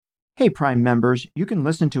Hey, Prime members, you can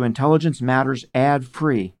listen to Intelligence Matters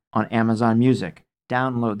ad-free on Amazon Music.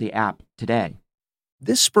 Download the app today.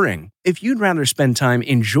 This spring, if you'd rather spend time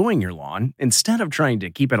enjoying your lawn instead of trying to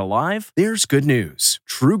keep it alive, there's good news.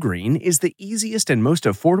 True Green is the easiest and most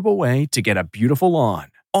affordable way to get a beautiful lawn.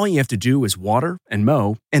 All you have to do is water and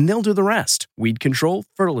mow, and they'll do the rest. Weed control,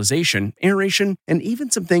 fertilization, aeration, and even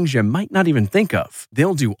some things you might not even think of.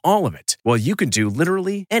 They'll do all of it, while you can do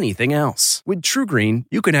literally anything else. With True Green,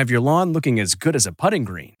 you can have your lawn looking as good as a putting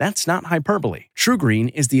green. That's not hyperbole. True Green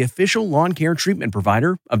is the official lawn care treatment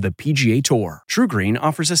provider of the PGA Tour. True Green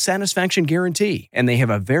offers a satisfaction guarantee, and they have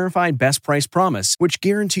a verified best price promise, which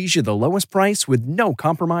guarantees you the lowest price with no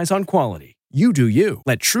compromise on quality. You do you.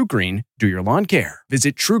 Let True Green do your lawn care.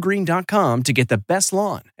 Visit truegreen.com to get the best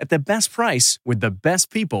lawn at the best price with the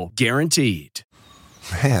best people guaranteed.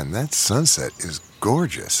 Man, that sunset is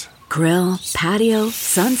gorgeous. Grill, patio,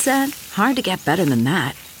 sunset. Hard to get better than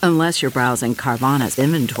that. Unless you're browsing Carvana's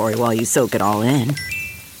inventory while you soak it all in.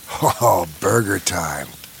 Oh, burger time.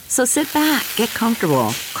 So sit back, get comfortable.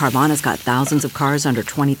 Carvana's got thousands of cars under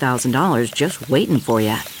 $20,000 just waiting for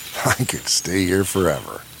you. I could stay here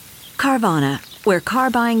forever. Carvana, where car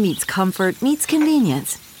buying meets comfort, meets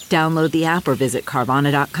convenience. Download the app or visit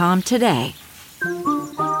Carvana.com today.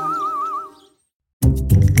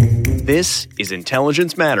 This is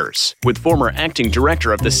Intelligence Matters with former acting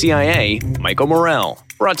director of the CIA, Michael Morell.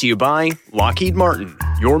 Brought to you by Lockheed Martin.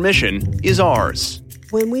 Your mission is ours.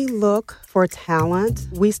 When we look for talent,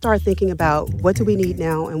 we start thinking about what do we need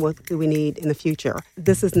now and what do we need in the future.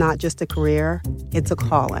 This is not just a career, it's a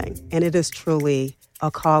calling. And it is truly a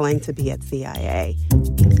calling to be at CIA.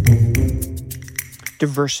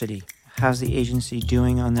 Diversity. How's the agency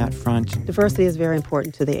doing on that front? Diversity is very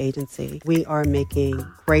important to the agency. We are making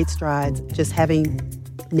great strides, just having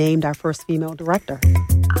named our first female director.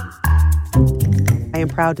 I am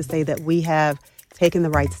proud to say that we have taken the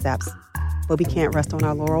right steps, but we can't rest on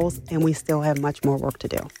our laurels, and we still have much more work to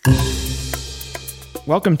do.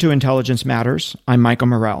 Welcome to Intelligence Matters. I'm Michael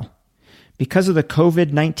Morell. Because of the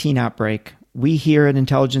COVID-19 outbreak, we here at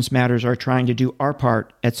Intelligence Matters are trying to do our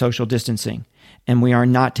part at social distancing, and we are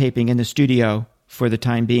not taping in the studio for the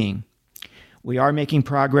time being. We are making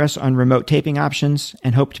progress on remote taping options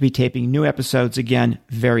and hope to be taping new episodes again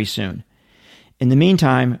very soon. In the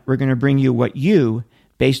meantime, we're going to bring you what you,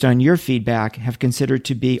 based on your feedback, have considered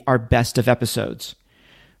to be our best of episodes.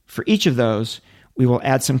 For each of those, we will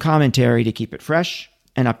add some commentary to keep it fresh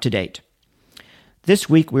and up to date. This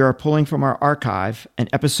week, we are pulling from our archive an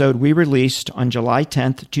episode we released on July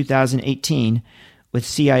 10th, 2018, with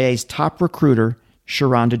CIA's top recruiter,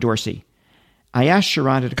 Sheronda Dorsey. I asked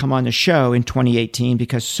Sheronda to come on the show in 2018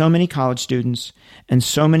 because so many college students and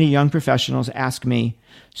so many young professionals ask me,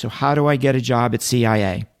 so how do I get a job at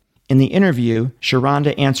CIA? In the interview,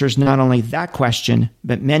 Sheronda answers not only that question,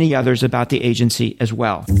 but many others about the agency as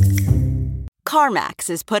well. CarMax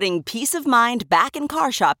is putting peace of mind back in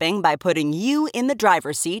car shopping by putting you in the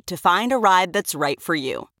driver's seat to find a ride that's right for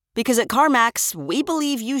you. Because at CarMax, we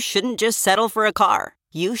believe you shouldn't just settle for a car.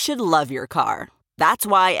 You should love your car. That's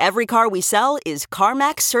why every car we sell is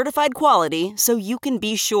CarMax certified quality, so you can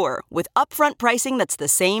be sure with upfront pricing that's the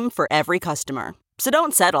same for every customer. So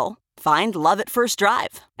don't settle. Find love at first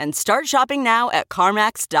drive and start shopping now at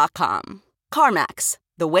CarMax.com. CarMax,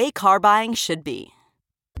 the way car buying should be.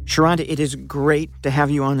 Sheronda, it is great to have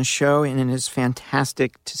you on the show, and it is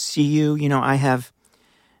fantastic to see you. You know, I have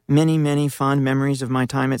many, many fond memories of my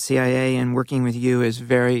time at CIA, and working with you is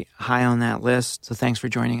very high on that list. So thanks for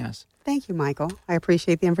joining us. Thank you, Michael. I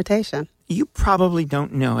appreciate the invitation. You probably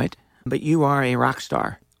don't know it, but you are a rock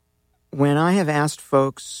star. When I have asked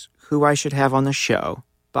folks who I should have on the show,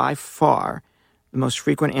 by far, the most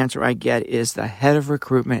frequent answer I get is the head of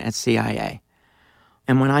recruitment at CIA.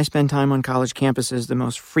 And when I spend time on college campuses, the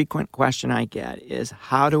most frequent question I get is,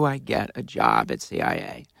 how do I get a job at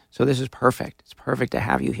CIA? So this is perfect. It's perfect to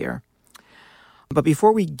have you here. But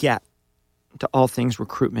before we get to all things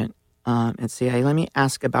recruitment at CIA, let me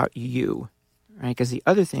ask about you, right? Because the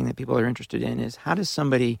other thing that people are interested in is, how does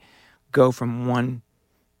somebody go from one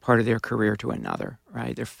part of their career to another,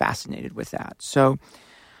 right? They're fascinated with that. So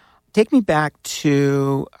take me back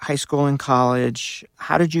to high school and college.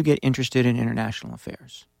 How did you get interested in international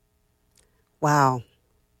affairs? Wow.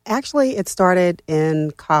 Actually, it started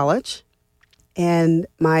in college, and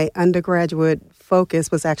my undergraduate focus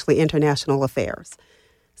was actually international affairs.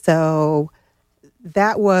 So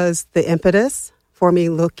that was the impetus for me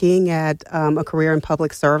looking at a career in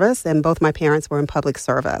public service, and both my parents were in public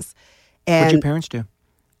service. And what did your parents do?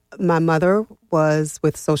 My mother was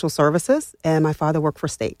with social services, and my father worked for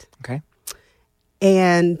state. Okay.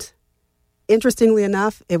 And Interestingly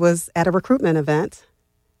enough, it was at a recruitment event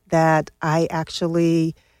that I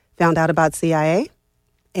actually found out about CIA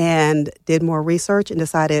and did more research and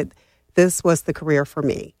decided this was the career for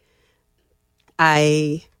me.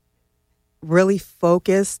 I really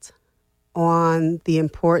focused on the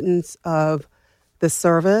importance of the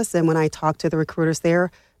service. And when I talked to the recruiters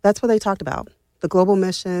there, that's what they talked about, the global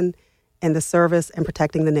mission and the service and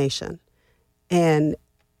protecting the nation. And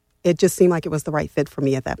it just seemed like it was the right fit for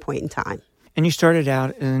me at that point in time. And you started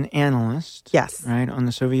out as an analyst. Yes. Right, on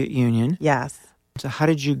the Soviet Union. Yes. So how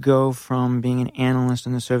did you go from being an analyst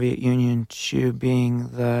in the Soviet Union to being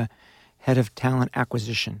the head of talent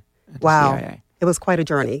acquisition at the CIA? It was quite a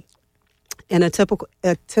journey. And a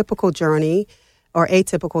typical journey or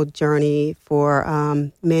atypical journey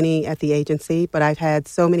for many at the agency, but I've had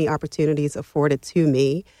so many opportunities afforded to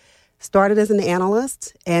me. Started as an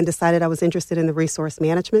analyst and decided I was interested in the resource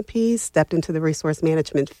management piece, stepped into the resource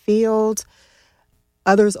management field.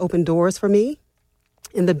 Others opened doors for me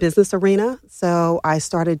in the business arena. So I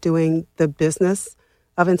started doing the business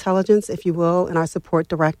of intelligence, if you will, in our support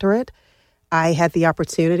directorate. I had the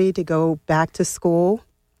opportunity to go back to school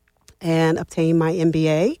and obtain my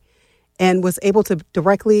MBA and was able to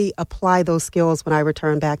directly apply those skills when I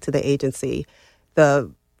returned back to the agency.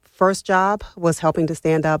 The first job was helping to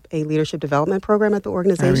stand up a leadership development program at the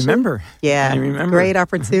organization. I remember. Yeah, I remember. Great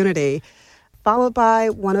opportunity. Followed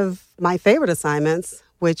by one of my favorite assignments,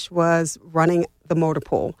 which was running the motor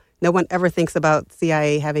pool. No one ever thinks about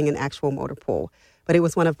CIA having an actual motor pool, but it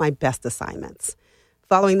was one of my best assignments.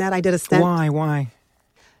 Following that, I did a stint. Why?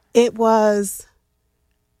 It was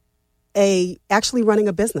actually running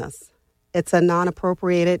a business. It's a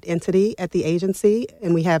non-appropriated entity at the agency,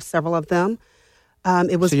 and we have several of them.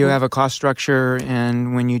 So you have a cost structure,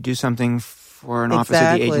 and when you do something for an office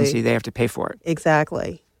of the agency, they have to pay for it.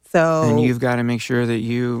 Exactly. So, and you've got to make sure that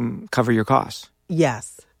you cover your costs.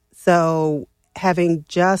 Yes. So having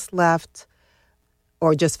just left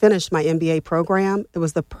or just finished my MBA program, it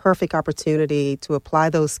was the perfect opportunity to apply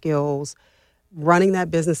those skills, running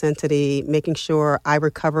that business entity, making sure I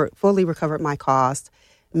fully recovered my costs,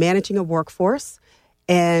 managing a workforce,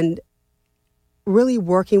 and really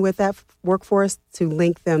working with that workforce to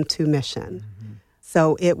link them to mission. Mm-hmm.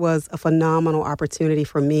 So it was a phenomenal opportunity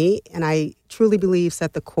for me, and I truly believe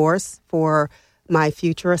set the course for my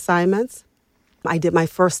future assignments. I did my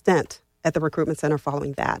first stint at the recruitment center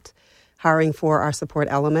following that, hiring for our support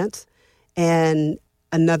element, and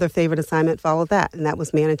another favorite assignment followed that, and that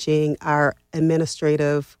was managing our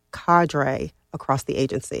administrative cadre across the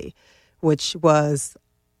agency, which was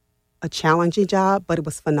a challenging job, but it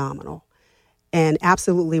was phenomenal and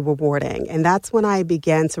absolutely rewarding. And that's when I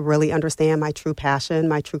began to really understand my true passion,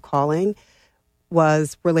 my true calling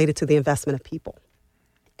was related to the investment of people.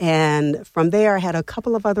 And from there, I had a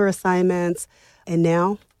couple of other assignments, and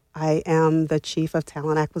now I am the chief of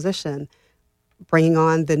talent acquisition, bringing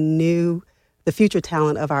on the future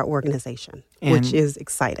talent of our organization, which is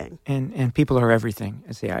exciting. And people are everything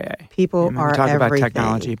at CIA. People are everything. We talk about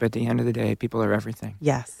technology, but at the end of the day, people are everything.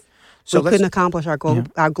 Yes. So we couldn't accomplish our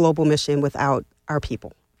global mission without our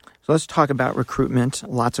people. So let's talk about recruitment.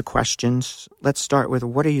 Lots of questions. Let's start with,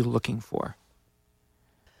 what are you looking for?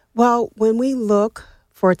 Well, when we look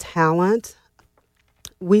for talent,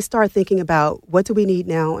 we start thinking about what do we need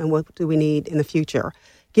now and what do we need in the future.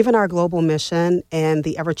 Given our global mission and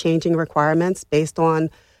the ever-changing requirements based on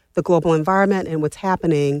the global environment and what's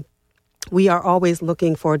happening, we are always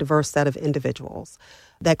looking for a diverse set of individuals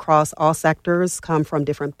that cross all sectors, come from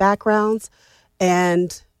different backgrounds.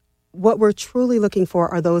 And what we're truly looking for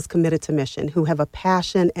are those committed to mission, who have a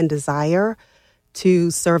passion and desire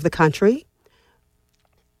to serve the country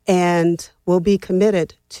and will be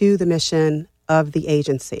committed to the mission of the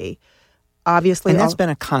agency. Obviously, and that's been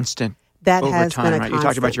a constant. That over has time, been a right? constant. You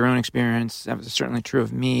talked about your own experience. That was certainly true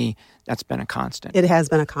of me. That's been a constant. It has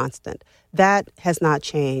been a constant. That has not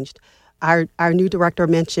changed. Our new director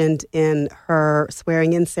mentioned in her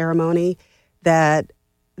swearing-in ceremony that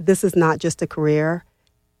this is not just a career,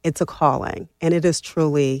 it's a calling. And it is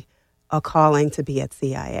truly a calling to be at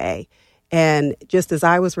CIA. And just as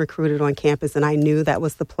I was recruited on campus and I knew that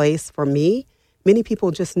was the place for me, many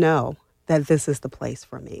people just know that this is the place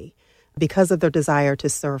for me because of their desire to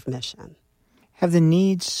serve mission. Have the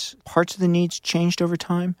needs, parts of the needs changed over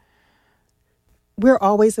time? We're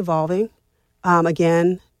always evolving,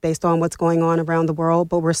 again, based on what's going on around the world,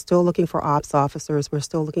 but we're still looking for ops officers. We're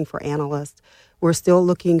still looking for analysts. We're still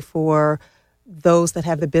looking for those that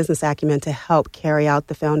have the business acumen to help carry out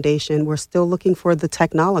the foundation. We're still looking for the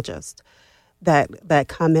technologists that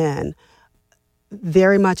come in.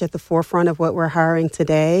 Very much at the forefront of what we're hiring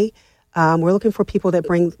today We're looking for people that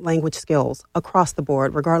bring language skills across the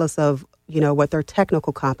board, regardless of, what their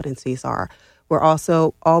technical competencies are. We're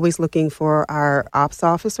also always looking for our ops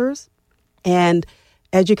officers. And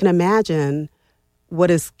as you can imagine, what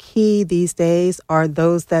is key these days are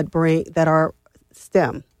those that are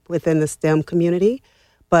STEM, within the STEM community,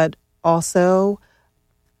 but also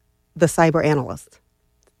the cyber analyst,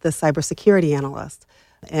 the cybersecurity analyst.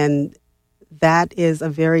 And that is a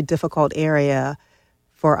very difficult area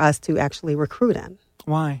for us to actually recruit in.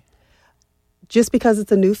 Why? Just because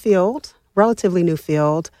it's a new field, relatively new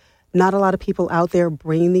field, not a lot of people out there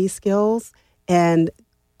bringing these skills, and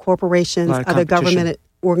corporations, other government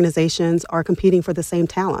organizations are competing for the same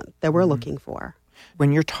talent that we're looking for.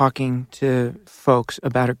 When you're talking to folks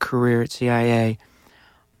about a career at CIA,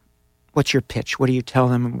 what's your pitch? What do you tell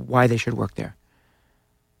them why they should work there?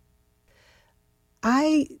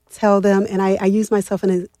 I tell them, and I use myself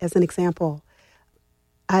as an example,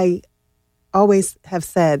 I always have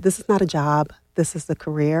said, this is not a job, this is a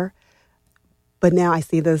career. But now I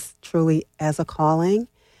see this truly as a calling.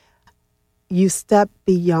 You step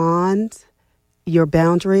beyond your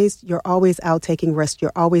boundaries. You're always out taking risks.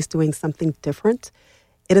 You're always doing something different.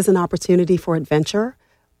 It is an opportunity for adventure,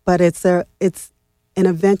 but it's an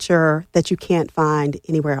adventure that you can't find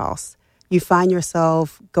anywhere else. You find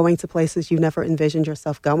yourself going to places you never envisioned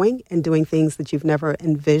yourself going and doing things that you've never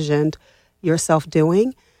envisioned yourself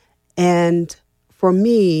doing. And for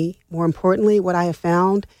me, more importantly, what I have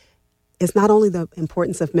found is not only the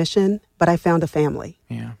importance of mission, but I found a family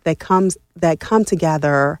that come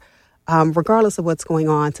together, regardless of what's going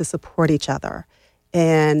on, to support each other.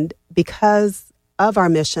 And because of our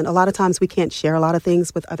mission, a lot of times we can't share a lot of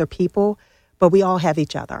things with other people, but we all have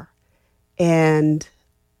each other. And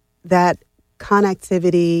that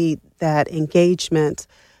connectivity, that engagement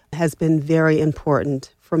has been very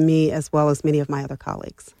important for me as well as many of my other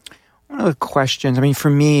colleagues. One of the questions,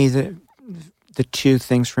 for me, the two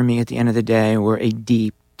things for me at the end of the day were a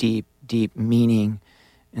deep, deep, deep meaning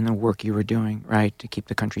in the work you were doing, right, to keep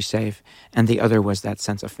the country safe. And the other was that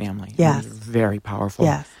sense of family. Yes. It was very powerful.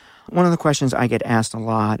 Yes. One of the questions I get asked a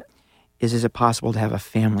lot is it possible to have a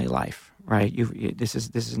family life, right? This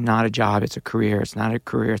is not a job, it's a career. It's not a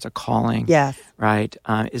career, it's a calling. Yes. Right?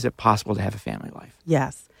 Is it possible to have a family life?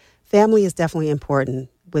 Yes. Family is definitely important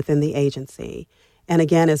within the agency. And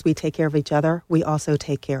again, as we take care of each other, we also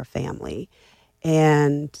take care of family.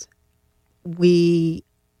 And we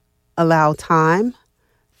allow time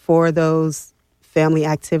for those family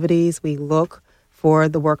activities. We look for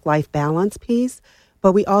the work-life balance piece,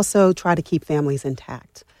 but we also try to keep families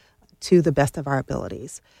intact to the best of our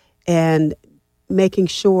abilities. And making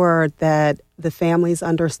sure that the families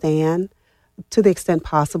understand, to the extent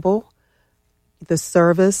possible, the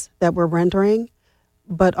service that we're rendering,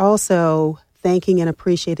 but also thanking and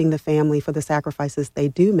appreciating the family for the sacrifices they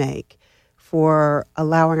do make for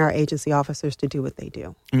allowing our agency officers to do what they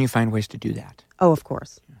do. And you find ways to do that? Oh, of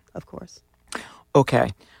course. Of course.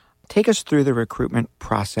 Okay. Take us through the recruitment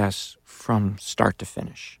process from start to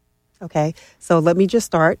finish. Okay. So let me just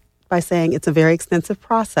start by saying it's a very extensive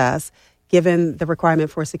process given the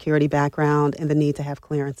requirement for a security background and the need to have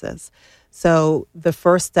clearances. So the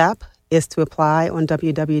first step is to apply on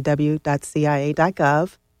www.cia.gov.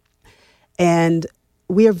 And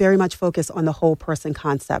we are very much focused on the whole person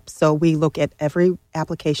concept. So we look at every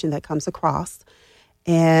application that comes across.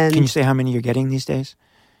 And can you say how many you're getting these days?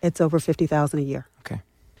 It's over 50,000 a year. Okay.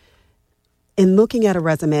 In looking at a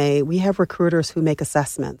resume, we have recruiters who make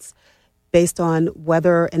assessments based on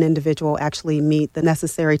whether an individual actually meet the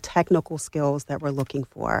necessary technical skills that we're looking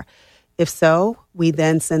for. If so, we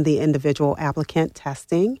then send the individual applicant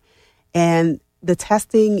testing. And the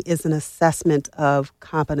testing is an assessment of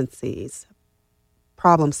competencies,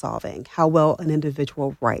 problem solving, how well an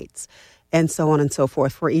individual writes, and so on and so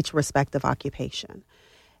forth for each respective occupation.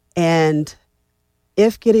 And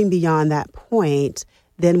if getting beyond that point,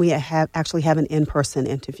 then we actually have an in-person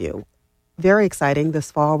interview. Very exciting. This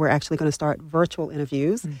fall, we're actually going to start virtual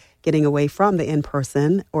interviews, getting away from the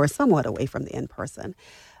in-person or somewhat away from the in-person.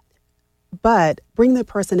 But bring the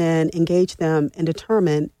person in, engage them, and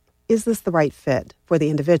determine, is this the right fit for the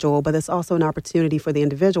individual? But it's also an opportunity for the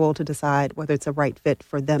individual to decide whether it's a right fit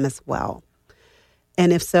for them as well.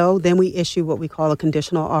 And if so, then we issue what we call a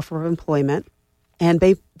conditional offer of employment. And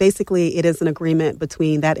basically, it is an agreement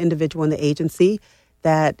between that individual and the agency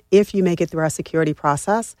that if you make it through our security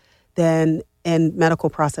process, then and medical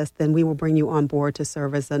process, then we will bring you on board to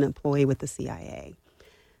serve as an employee with the CIA.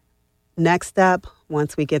 Next step,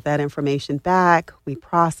 once we get that information back, we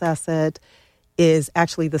process it, is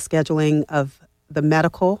actually the scheduling of the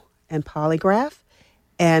medical and polygraph.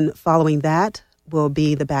 And following that, will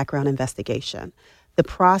be the background investigation. The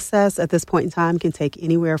process at this point in time can take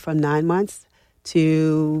anywhere from 9 months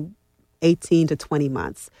to 18 to 20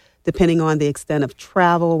 months, depending on the extent of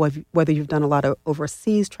travel, whether you've done a lot of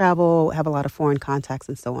overseas travel, have a lot of foreign contacts,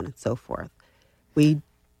 and so on and so forth. We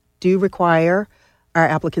do require our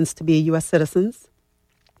applicants to be U.S. citizens,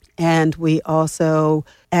 and we also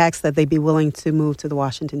ask that they be willing to move to the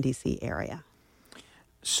Washington, D.C. area.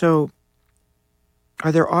 So,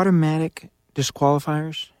 are there automatic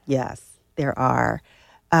disqualifiers? Yes, there are.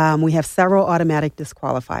 We have several automatic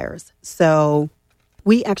disqualifiers. So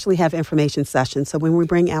we actually have information sessions. So when we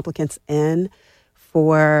bring applicants in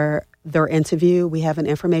for their interview, we have an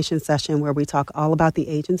information session where we talk all about the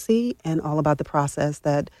agency and all about the process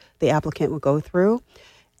that the applicant will go through.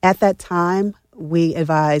 At that time, we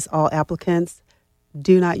advise all applicants,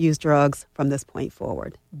 do not use drugs from this point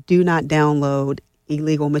forward. Do not download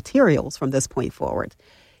illegal materials from this point forward.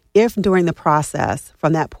 If during the process,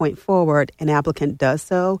 from that point forward, an applicant does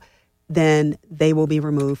so, then they will be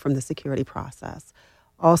removed from the security process.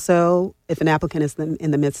 Also, if an applicant is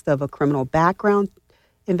in the midst of a criminal background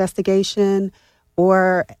investigation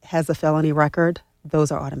or has a felony record,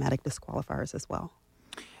 those are automatic disqualifiers as well.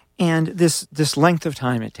 And this length of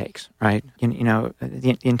time it takes, right?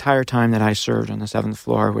 The entire time that I served on the 7th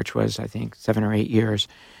floor, which was, I think, 7 or 8 years,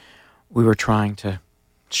 we were trying to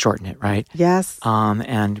shorten it, right? Yes.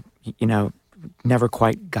 And never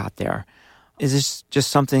quite got there. Is this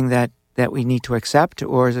just something that we need to accept,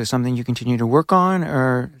 or is it something you continue to work on,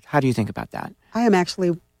 or how do you think about that? I am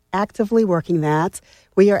actually actively working that.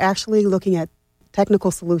 We are actually looking at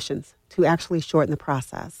technical solutions to actually shorten the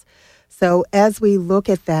process. So as we look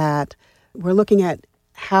at that, we're looking at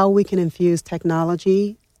how we can infuse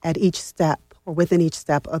technology at each step or within each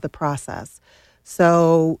step of the process.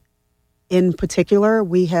 So in particular,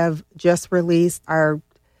 we have just released our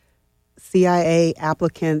CIA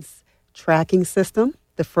applicants tracking system,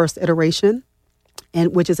 the first iteration,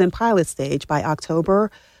 and which is in pilot stage. By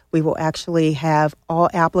October, we will actually have all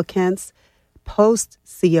applicants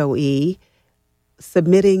post-COE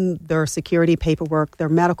submitting their security paperwork, their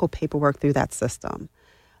medical paperwork through that system.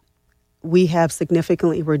 We have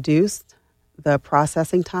significantly reduced the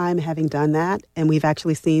processing time having done that, and we've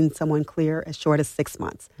actually seen someone clear as short as 6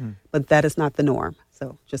 months. But that is not the norm,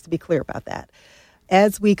 so just to be clear about that.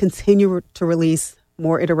 As we continue to release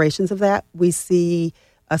more iterations of that, we see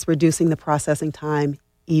us reducing the processing time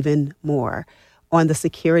even more. On the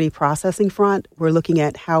security processing front, we're looking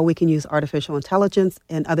at how we can use artificial intelligence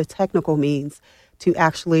and other technical means to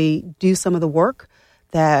actually do some of the work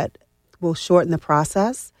that will shorten the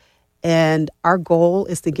process. And our goal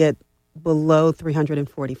is to get below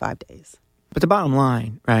 345 days. But the bottom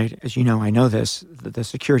line, right, as you know, I know this, the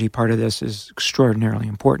security part of this is extraordinarily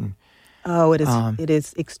important. Oh, it is. It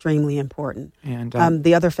is extremely important. And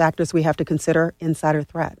the other factors we have to consider: insider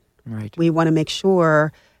threat. Right. We want to make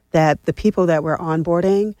sure that the people that we're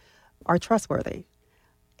onboarding are trustworthy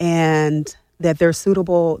and that they're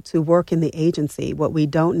suitable to work in the agency. What we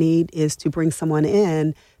don't need is to bring someone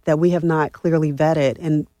in that we have not clearly vetted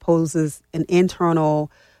and poses an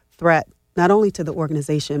internal threat not only to the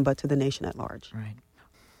organization but to the nation at large. Right.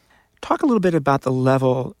 Talk a little bit about the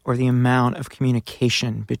level or the amount of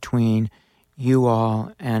communication between you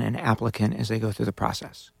all and an applicant as they go through the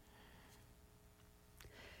process.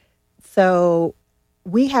 So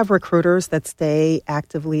we have recruiters that stay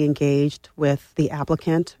actively engaged with the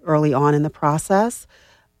applicant early on in the process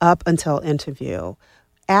up until interview.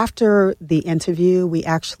 After the interview, we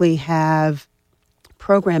actually have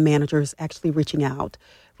program managers actually reaching out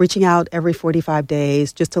every 45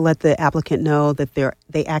 days just to let the applicant know that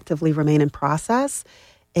they actively remain in process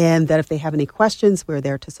and that if they have any questions, we're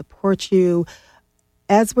there to support you.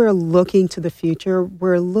 As we're looking to the future,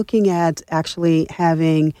 we're looking at actually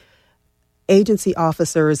having agency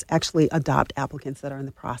officers actually adopt applicants that are in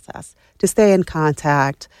the process to stay in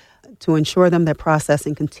contact, to ensure them that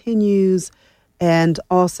processing continues, and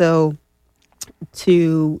also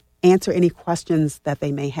to answer any questions that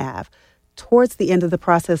they may have. Towards the end of the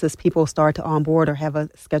process, as people start to onboard or have a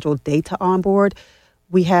scheduled date to onboard,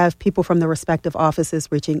 we have people from the respective offices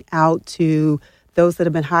reaching out to those that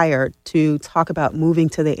have been hired to talk about moving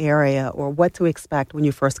to the area or what to expect when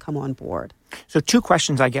you first come on board. So 2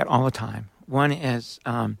 questions I get all the time. One is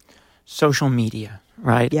social media,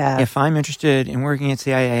 right? Yes. If I'm interested in working at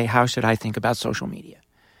CIA, how should I think about social media?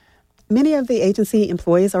 Many of the agency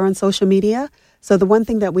employees are on social media. So the one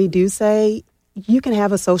thing that we do say, you can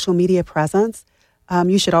have a social media presence.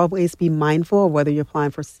 You should always be mindful of whether you're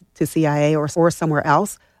applying to CIA or somewhere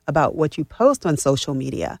else about what you post on social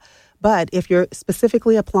media. But if you're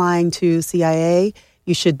specifically applying to CIA,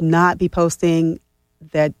 You should not be posting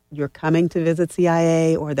that you're coming to visit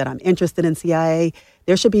CIA or that I'm interested in CIA.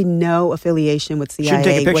 There should be no affiliation with CIA. Shouldn't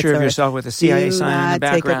take a picture whatsoever. of yourself with a CIA sign in the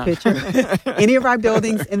background. Do not take a picture of any of our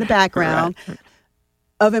buildings in the background. Right.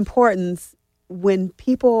 Of importance, when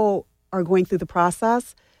people are going through the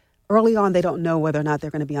process, early on they don't know whether or not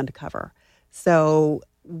they're going to be undercover. So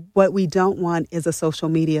what we don't want is a social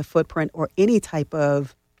media footprint or any type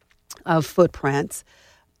of footprints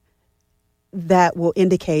that will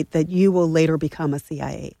indicate that you will later become a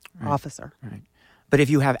CIA officer. Right. But if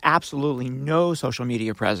you have absolutely no social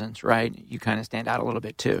media presence, right, you kind of stand out a little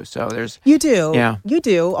bit too. So there's... You do. Yeah. You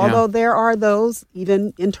do. Although there are those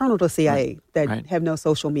even internal to CIA that Right. have no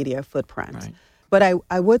social media footprint. Right. But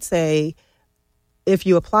I would say if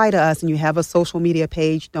you apply to us and you have a social media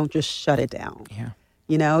page, don't just shut it down. Yeah.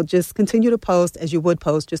 You know, just continue to post as you would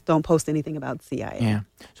post. Just don't post anything about CIA. Yeah.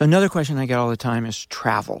 So another question I get all the time is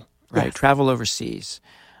travel, right? Yes. Travel overseas.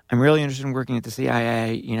 I'm really interested in working at the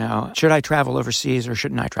CIA. You know, should I travel overseas or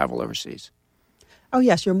shouldn't I travel overseas? Oh,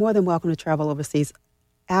 yes, you're more than welcome to travel overseas.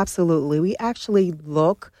 Absolutely. We actually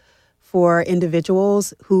look for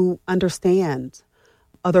individuals who understand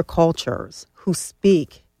other cultures, who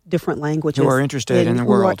speak different languages. Who are interested in the who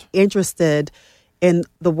world. Are interested in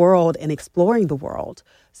the world and exploring the world.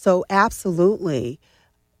 So absolutely,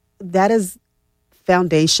 that is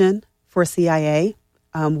foundation for CIA.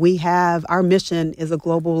 Our mission is a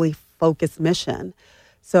globally focused mission.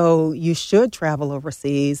 So you should travel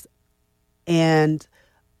overseas and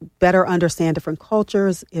better understand different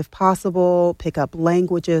cultures, if possible, pick up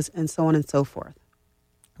languages, and so on and so forth.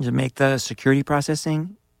 Does it make the security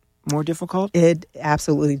processing more difficult? It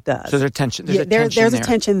absolutely does. So there's tension. There's a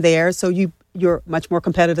tension there. So you're a much more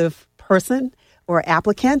competitive person or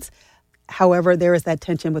applicant. However, there is that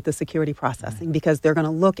tension with the security processing because they're going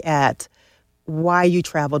to look at why you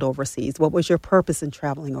traveled overseas. What was your purpose in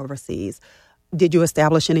traveling overseas? Did you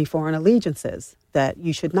establish any foreign allegiances that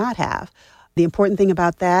you should not have? The important thing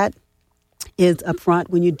about that is up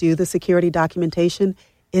front when you do the security documentation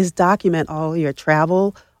is document all your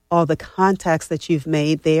travel, all the contacts that you've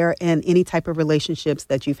made there, and any type of relationships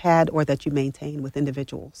that you've had or that you maintain with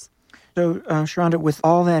individuals. So, Sheronda, with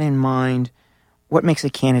all that in mind, what makes a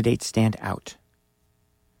candidate stand out?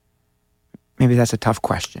 Maybe that's a tough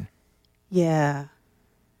question. Yeah.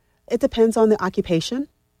 It depends on the occupation.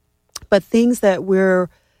 But things that we're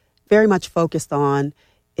very much focused on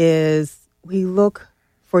is we look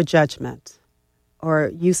for judgment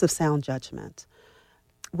or use of sound judgment.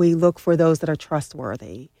 We look for those that are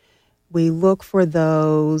trustworthy. We look for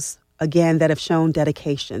those, again, that have shown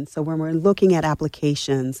dedication. So when we're looking at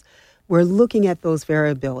applications, we're looking at those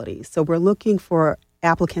variabilities. So we're looking for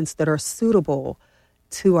applicants that are suitable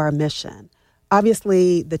to our mission.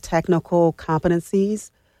 Obviously, the technical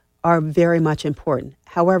competencies are very much important.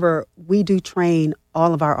 However, we do train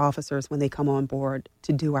all of our officers when they come on board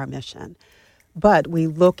to do our mission. But we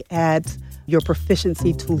look at your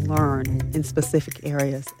proficiency to learn in specific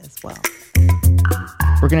areas as well.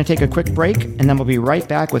 We're going to take a quick break, and then we'll be right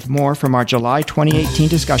back with more from our July 2018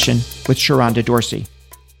 discussion with Sheronda Dorsey.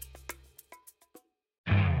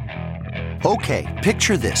 Okay,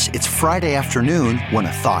 picture this. It's Friday afternoon when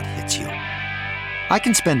a thought hits you. I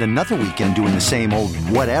can spend another weekend doing the same old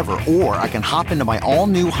whatever, or I can hop into my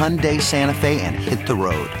all-new Hyundai Santa Fe and hit the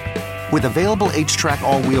road. With available H-Track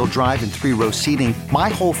all-wheel drive and 3-row seating, my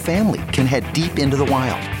whole family can head deep into the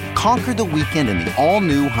wild. Conquer the weekend in the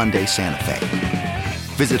all-new Hyundai Santa Fe.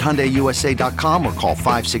 Visit HyundaiUSA.com or call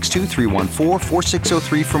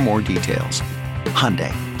 562-314-4603 for more details.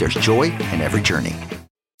 Hyundai, there's joy in every journey.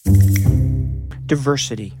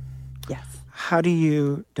 Diversity. Yes. How do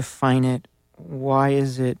you define it? Why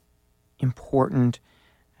is it important?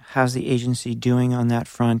 How's the agency doing on that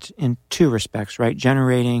front in two respects, right?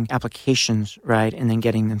 Generating applications, right? And then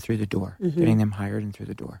getting them through the door, getting them hired and through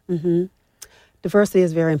the door. Mm-hmm. Diversity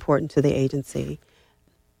is very important to the agency.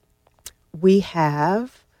 We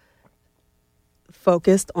have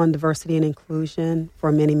focused on diversity and inclusion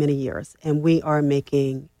for many, many years, and we are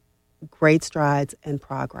making great strides and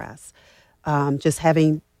progress. Just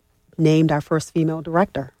having named our first female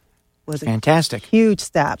director was fantastic. A huge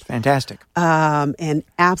step. Fantastic. And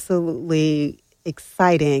absolutely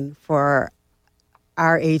exciting for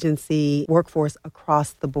our agency workforce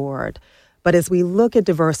across the board. But as we look at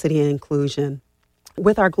diversity and inclusion,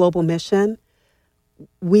 with our global mission,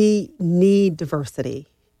 we need diversity.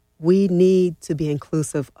 We need to be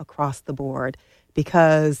inclusive across the board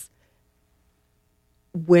because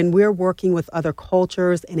when we're working with other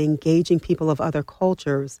cultures and engaging people of other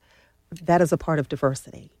cultures, that is a part of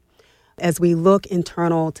diversity. As we look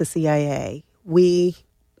internal to CIA, we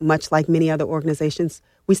much like many other organizations,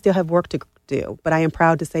 we still have work to do. But I am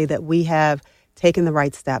proud to say that we have taken the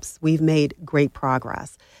right steps. We've made great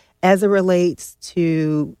progress. As it relates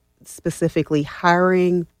to specifically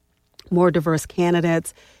hiring more diverse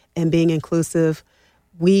candidates and being inclusive,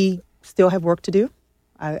 we still have work to do.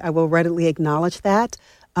 I will readily acknowledge that.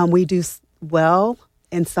 We do well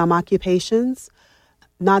in some occupations,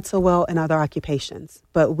 not so well in other occupations.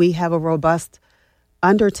 But we have a robust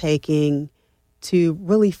undertaking to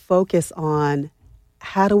really focus on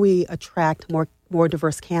how do we attract more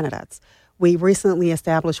diverse candidates. We recently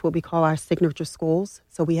established what we call our signature schools.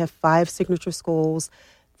 So we have 5 signature schools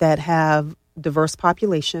that have diverse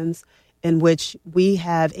populations in which we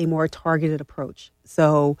have a more targeted approach.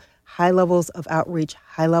 So high levels of outreach,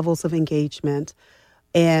 high levels of engagement,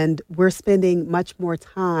 and we're spending much more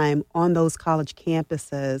time on those college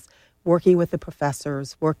campuses, working with the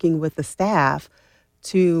professors, working with the staff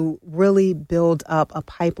to really build up a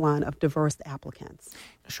pipeline of diverse applicants.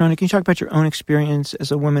 Sheronda, can you talk about your own experience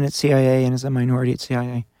as a woman at CIA and as a minority at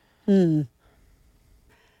CIA?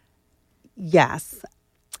 Yes.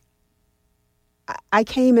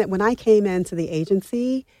 When I came into the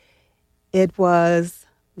agency, it was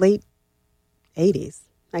late 80s,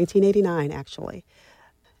 1989, actually.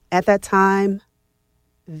 At that time,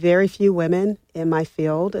 very few women in my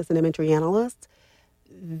field as an imagery analyst,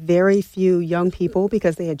 very few young people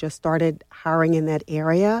because they had just started hiring in that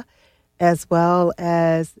area, as well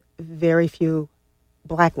as very few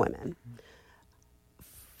Black women.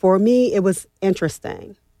 For me, it was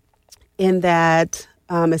interesting in that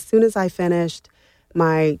as soon as I finished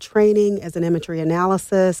my training as an imagery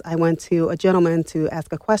analysis, I went to a gentleman to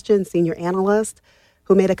ask a question, senior analyst,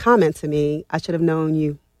 who made a comment to me, I should have known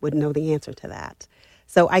you wouldn't know the answer to that.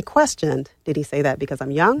 So I questioned, did he say that because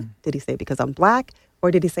I'm young? Did he say it because I'm Black?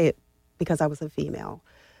 Or did he say it because I was a female?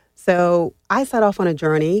 So I set off on a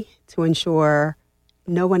journey to ensure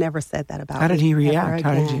no one ever said that about me. How did he react?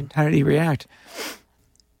 How did he react?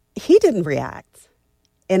 He didn't react.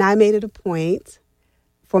 And I made it a point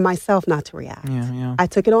for myself not to react. Yeah. I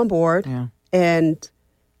took it on board, and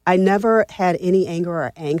I never had any anger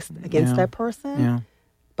or angst against that person,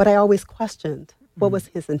 but I always questioned what was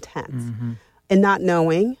his intent. And not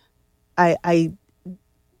knowing, I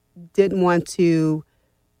didn't want to,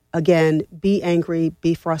 again, be angry,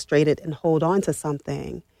 be frustrated, and hold on to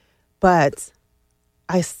something. But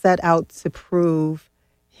I set out to prove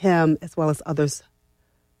him as well as others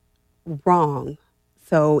wrong.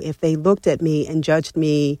 So if they looked at me and judged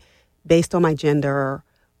me based on my gender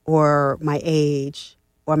or my age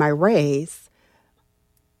or my race,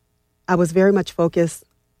 I was very much focused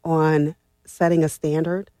on setting a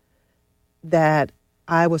standard that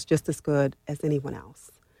I was just as good as anyone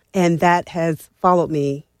else. And that has followed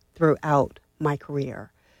me throughout my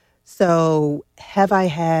career. So have I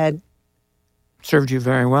had... Served you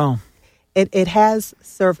very well. It has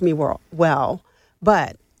served me well,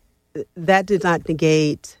 but that did not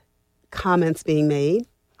negate comments being made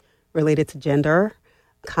related to gender,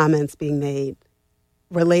 comments being made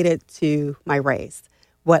related to my race.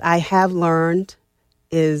 What I have learned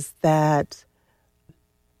is that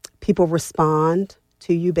people respond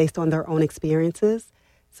to you based on their own experiences.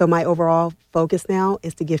 So my overall focus now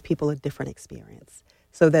is to give people a different experience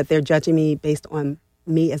so that they're judging me based on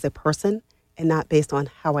me as a person and not based on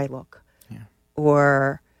how I look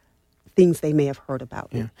or things they may have heard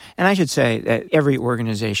about me. And I should say that every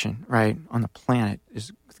organization, right, on the planet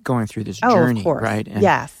is going through this journey, of course. right? And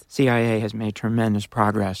yes. CIA has made tremendous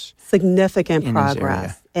progress. Significant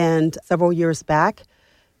progress. And several years back,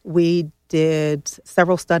 we did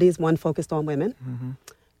several studies, one focused on women,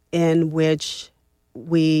 in which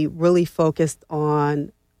we really focused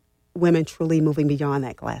on women truly moving beyond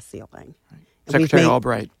that glass ceiling. Right. Secretary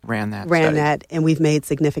Albright ran that, and we've made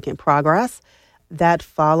significant progress. That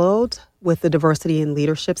followed with the diversity in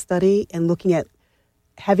leadership study and looking at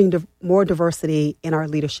having more diversity in our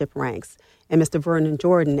leadership ranks. And Mr. Vernon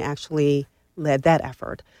Jordan actually led that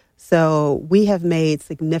effort. So we have made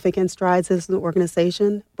significant strides as an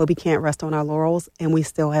organization, but we can't rest on our laurels, and we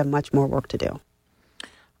still have much more work to do.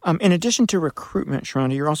 In addition to recruitment,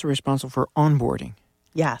 Sheronda, you're also responsible for onboarding.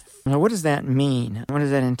 Yes. Now, what does that mean? What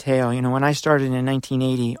does that entail? You know, when I started in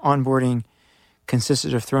 1980, onboarding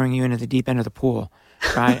consisted of throwing you into the deep end of the pool,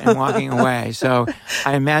 right, and walking away. So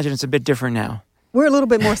I imagine it's a bit different now. We're a little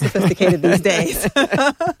bit more sophisticated these days.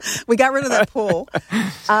 We got rid of that pool.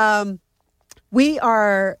 We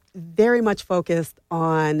are very much focused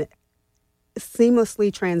on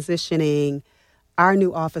seamlessly transitioning our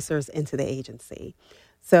new officers into the agency.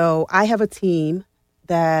 So I have a team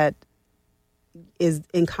that is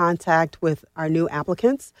in contact with our new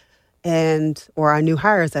applicants or our new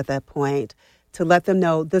hires at that point, to let them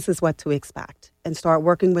know this is what to expect and start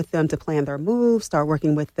working with them to plan their moves, start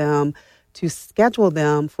working with them to schedule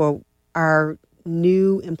them for our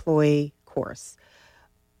new employee course.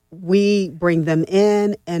 We bring them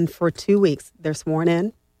in, and for 2 weeks, they're sworn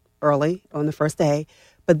in early on the first day,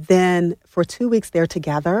 but then for 2 weeks, they're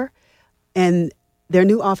together, and they're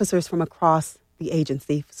new officers from across the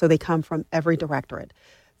agency, so they come from every directorate.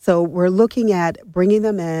 So we're looking at bringing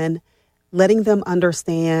them in, letting them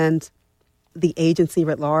understand the agency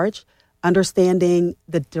writ large, understanding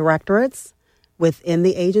the directorates within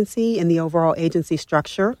the agency and the overall agency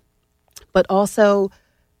structure, but also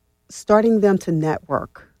starting them to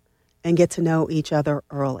network and get to know each other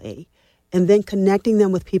early, and then connecting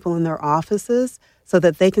them with people in their offices so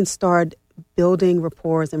that they can start building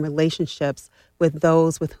rapport and relationships with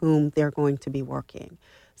those with whom they're going to be working.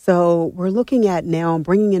 So we're looking at now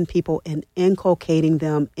bringing in people and inculcating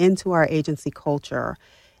them into our agency culture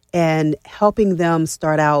and helping them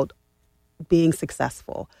start out being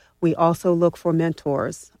successful. We also look for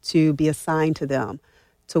mentors to be assigned to them,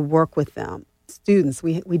 to work with them. Students,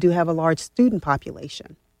 we do have a large student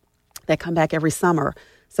population that come back every summer.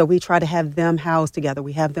 So we try to have them housed together.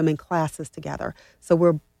 We have them in classes together. So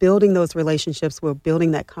we're building those relationships. We're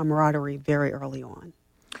building that camaraderie very early on.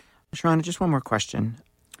 Sheronda, just one more question.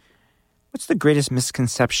 What's the greatest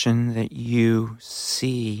misconception that you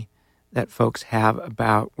see that folks have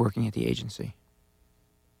about working at the agency?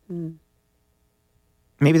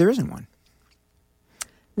 Maybe there isn't one.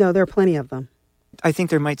 No, there are plenty of them. I think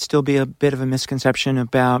there might still be a bit of a misconception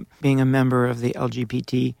about being a member of the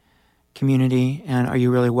LGBT community, and are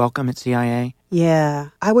you really welcome at CIA? Yeah,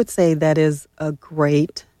 I would say that is a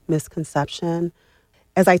great misconception.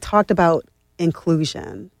 As I talked about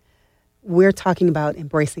inclusion, we're talking about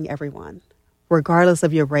embracing everyone, regardless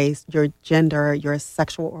of your race, your gender, your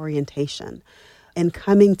sexual orientation, and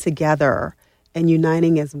coming together and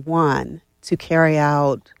uniting as one to carry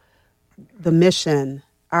out the mission,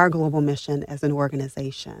 our global mission as an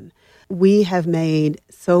organization. We have made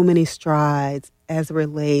so many strides as it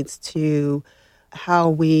relates to how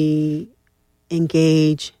we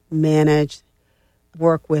engage, manage,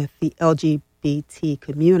 work with the LGBT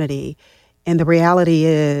community. And the reality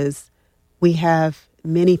is we have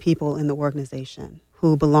many people in the organization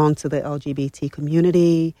who belong to the LGBT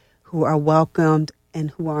community, who are welcomed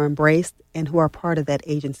and who are embraced and who are part of that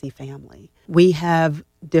agency family. We have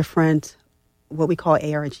different, what we call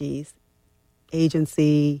ARGs,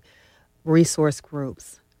 agency resource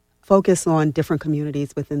groups, focus on different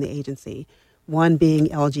communities within the agency, one being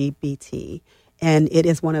LGBT. And it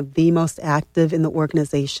is one of the most active in the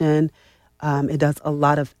organization. It does a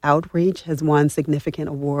lot of outreach, has won significant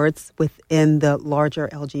awards within the larger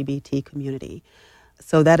LGBT community.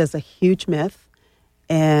 So that is a huge myth,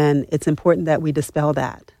 and it's important that we dispel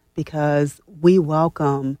that because we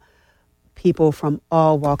welcome people from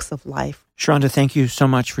all walks of life. Sheronda, thank you so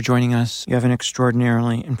much for joining us. You have an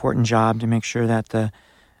extraordinarily important job to make sure that the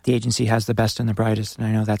agency has the best and the brightest, and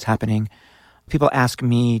I know that's happening. People ask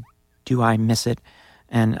me, do I miss it?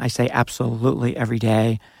 And I say absolutely every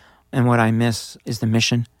day. And what I miss is the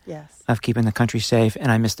mission of keeping the country safe,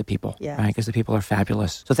 and I miss the people, right? Because the people are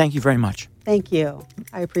fabulous. So thank you very much. Thank you.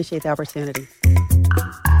 I appreciate the opportunity.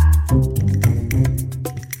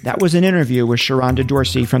 That was an interview with Sheronda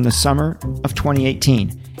Dorsey from the summer of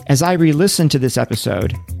 2018. As I re-listened to this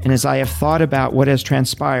episode, and as I have thought about what has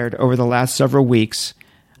transpired over the last several weeks,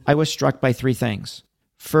 I was struck by three things.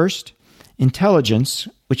 First, intelligence,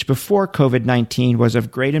 which before COVID-19 was of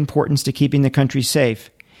great importance to keeping the country safe,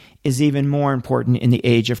 is even more important in the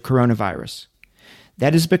age of coronavirus.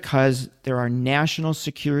 That is because there are national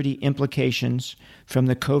security implications from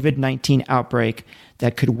the COVID-19 outbreak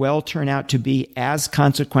that could well turn out to be as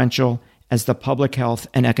consequential as the public health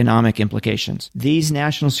and economic implications. These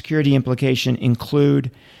national security implications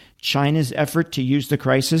include China's effort to use the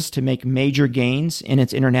crisis to make major gains in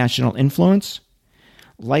its international influence,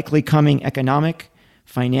 likely coming economic,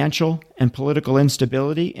 financial, and political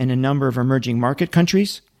instability in a number of emerging market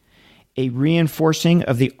countries, a reinforcing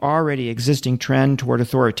of the already existing trend toward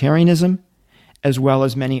authoritarianism, as well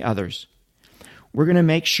as many others. We're going to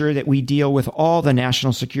make sure that we deal with all the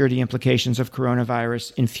national security implications of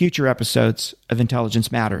coronavirus in future episodes of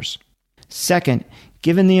Intelligence Matters. Second,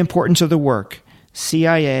 given the importance of the work,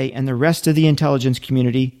 CIA and the rest of the intelligence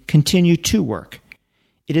community continue to work.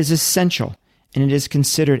 It is essential, and it is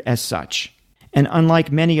considered as such. And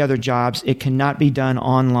unlike many other jobs, it cannot be done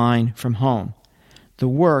online from home. The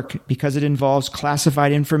work, because it involves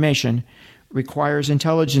classified information, requires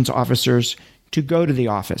intelligence officers to go to the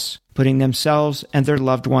office, putting themselves and their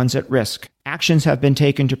loved ones at risk. Actions have been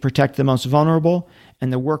taken to protect the most vulnerable,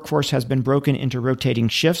 and the workforce has been broken into rotating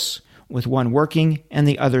shifts, with one working and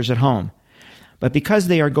the others at home. But because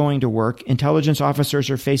they are going to work, intelligence officers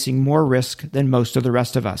are facing more risk than most of the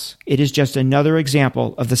rest of us. It is just another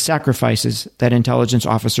example of the sacrifices that intelligence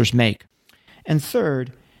officers make. And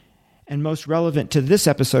third, and most relevant to this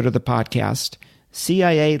episode of the podcast,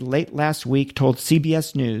 CIA late last week told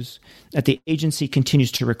CBS News that the agency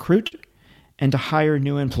continues to recruit and to hire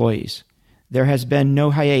new employees. There has been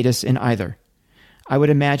no hiatus in either. I would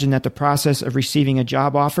imagine that the process of receiving a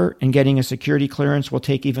job offer and getting a security clearance will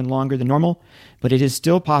take even longer than normal, but it is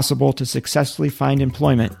still possible to successfully find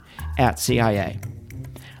employment at CIA.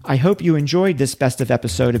 I hope you enjoyed this best of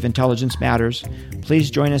episode of Intelligence Matters.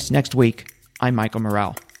 Please join us next week. I'm Michael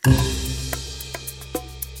Morell.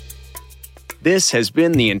 This has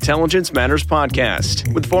been the Intelligence Matters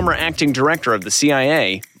Podcast with former acting director of the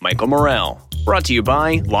CIA, Michael Morell. Brought to you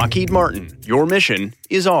by Lockheed Martin. Your mission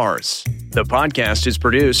is ours. The podcast is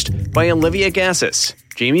produced by Olivia Gassis,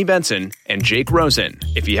 Jamie Benson, and Jake Rosen.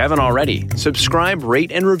 If you haven't already, subscribe,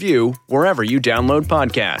 rate, and review wherever you download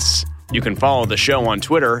podcasts. You can follow the show on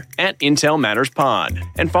Twitter at Intel Matters Pod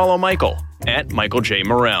and follow Michael at Michael J.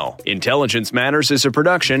 Morell. Intelligence Matters is a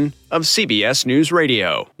production of CBS News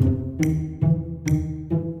Radio.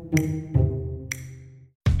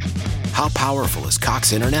 How powerful is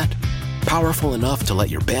Cox Internet? Powerful enough to let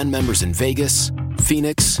your band members in Vegas,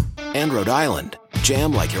 Phoenix, and Rhode Island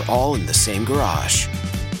jam like you're all in the same garage.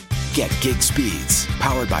 Get gig speeds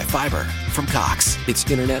powered by fiber from Cox. It's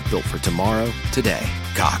internet built for tomorrow, today.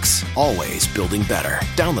 Cox, always building better.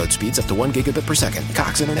 Download speeds up to 1 gigabit per second.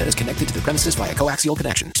 Cox Internet is connected to the premises via coaxial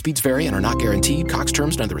connection. Speeds vary and are not guaranteed. Cox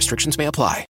terms and other restrictions may apply.